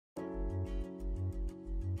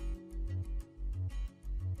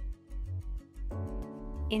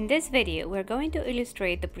In this video, we're going to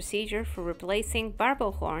illustrate the procedure for replacing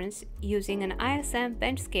barbell horns using an ISM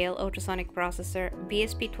bench-scale ultrasonic processor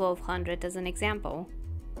BSP1200 as an example.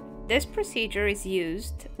 This procedure is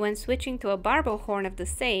used when switching to a barbell horn of the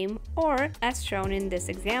same, or, as shown in this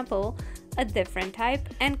example, a different type,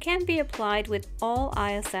 and can be applied with all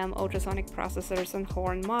ISM ultrasonic processors and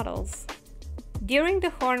horn models. During the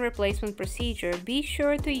horn replacement procedure, be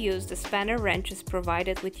sure to use the spanner wrenches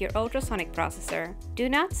provided with your ultrasonic processor. Do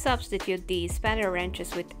not substitute these spanner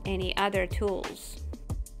wrenches with any other tools.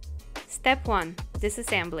 Step 1.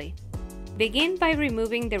 Disassembly. Begin by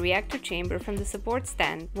removing the reactor chamber from the support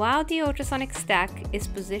stand. While the ultrasonic stack is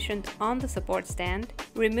positioned on the support stand,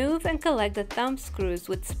 remove and collect the thumb screws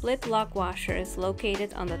with split lock washers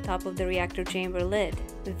located on the top of the reactor chamber lid.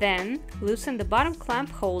 Then, loosen the bottom clamp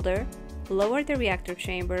holder, lower the reactor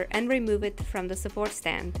chamber, and remove it from the support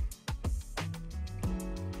stand.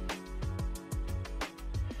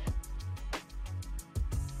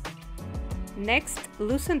 Next,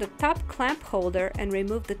 loosen the top clamp holder and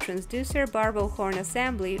remove the transducer barbell horn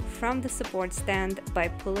assembly from the support stand by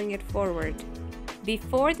pulling it forward.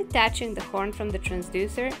 Before detaching the horn from the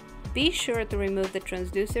transducer, be sure to remove the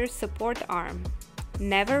transducer's support arm.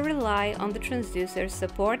 Never rely on the transducer's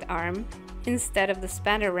support arm instead of the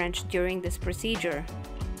spanner wrench during this procedure.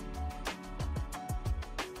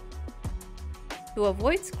 To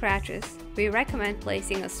avoid scratches, we recommend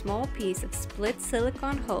placing a small piece of split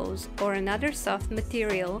silicone hose or another soft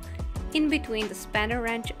material in between the spanner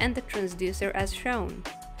wrench and the transducer as shown.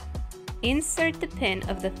 Insert the pin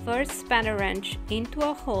of the first spanner wrench into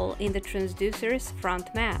a hole in the transducer's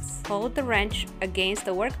front mass. Hold the wrench against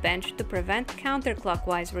the workbench to prevent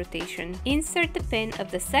counterclockwise rotation. Insert the pin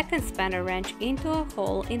of the second spanner wrench into a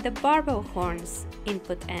hole in the barbell horn's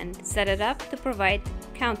input end. Set it up to provide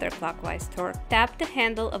counterclockwise torque. Tap the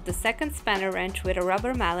handle of the second spanner wrench with a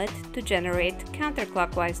rubber mallet to generate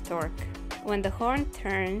counterclockwise torque. When the horn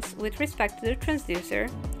turns with respect to the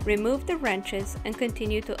transducer, remove the wrenches and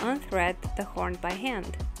continue to unthread the horn by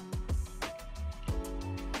hand.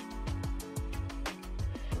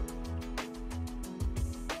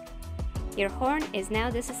 Your horn is now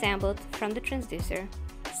disassembled from the transducer.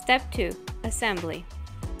 Step 2. Assembly.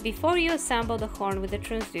 Before you assemble the horn with the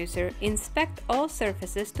transducer, inspect all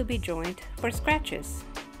surfaces to be joined for scratches.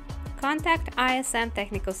 Contact ISM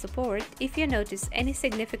technical support if you notice any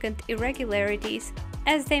significant irregularities,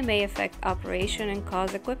 as they may affect operation and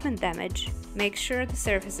cause equipment damage. Make sure the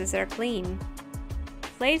surfaces are clean.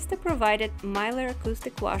 Place the provided Mylar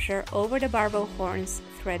acoustic washer over the barbell horn's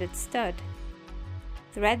threaded stud.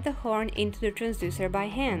 Thread the horn into the transducer by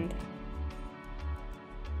hand.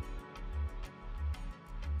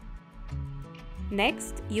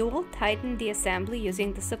 Next, you will tighten the assembly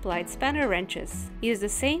using the supplied spanner wrenches. Use the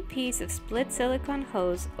same piece of split silicone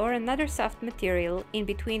hose or another soft material in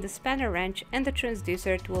between the spanner wrench and the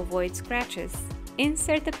transducer to avoid scratches.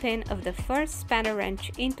 Insert the pin of the first spanner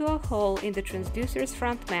wrench into a hole in the transducer's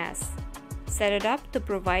front mass. Set it up to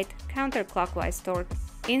provide counterclockwise torque.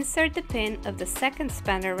 Insert the pin of the second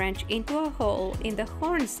spanner wrench into a hole in the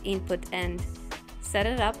horn's input end. Set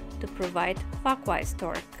it up to provide clockwise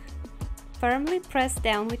torque. Firmly press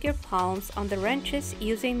down with your palms on the wrenches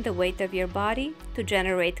using the weight of your body to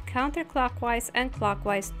generate counterclockwise and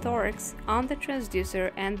clockwise torques on the transducer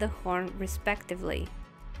and the horn respectively.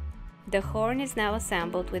 The horn is now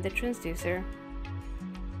assembled with the transducer.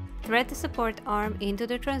 Thread the support arm into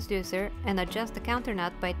the transducer and adjust the counter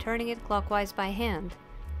nut by turning it clockwise by hand.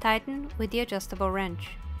 Tighten with the adjustable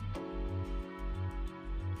wrench.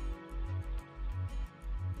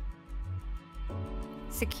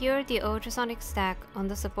 Secure the ultrasonic stack on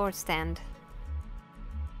the support stand.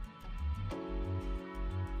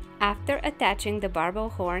 After attaching the barbell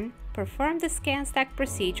horn, perform the scan stack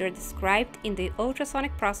procedure described in the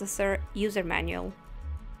ultrasonic processor user manual.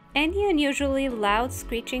 Any unusually loud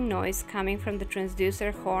screeching noise coming from the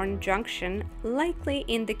transducer horn junction likely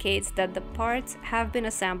indicates that the parts have been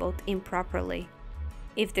assembled improperly.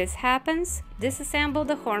 If this happens, disassemble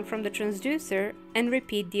the horn from the transducer and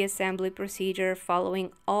repeat the assembly procedure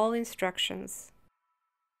following all instructions.